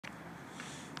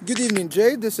Good evening,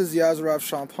 Jade. This is the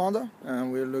Schomp Honda,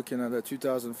 and we're looking at a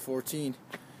 2014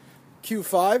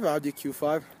 Q5, Audi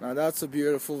Q5. Now that's a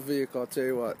beautiful vehicle, I'll tell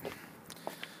you what.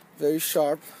 Very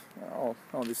sharp. Oh,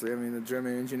 obviously, I mean, the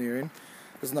German engineering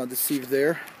is not deceived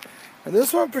there. And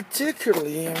this one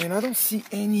particularly, I mean, I don't see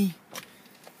anything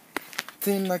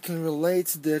that can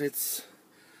relate that it's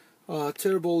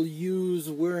terrible use,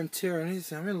 wear and tear, or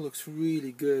anything. I mean, it looks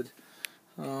really good.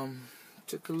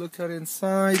 Take a look at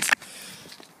inside.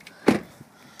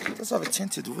 It does have a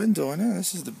tinted window in it.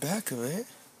 This is the back of it.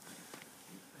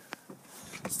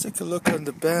 Let's take a look on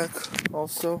the back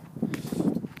also.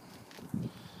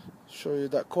 Show you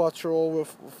that quattro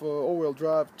with all-wheel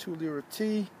drive 2-liter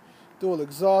T, dual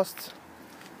exhaust.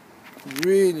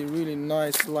 Really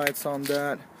nice lights on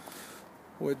that.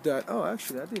 With that, oh,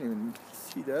 actually I didn't even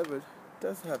see that, but it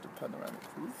does have the panoramic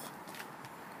roof.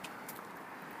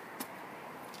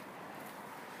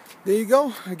 There you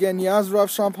go. Again,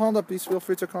 Schomp Honda. Please feel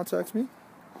free to contact me,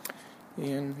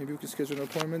 and maybe we can schedule an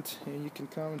appointment, and you can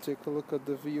come and take a look at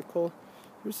the vehicle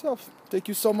yourself. Thank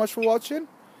you so much for watching,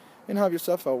 and have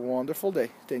yourself a wonderful day.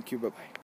 Thank you. Bye bye.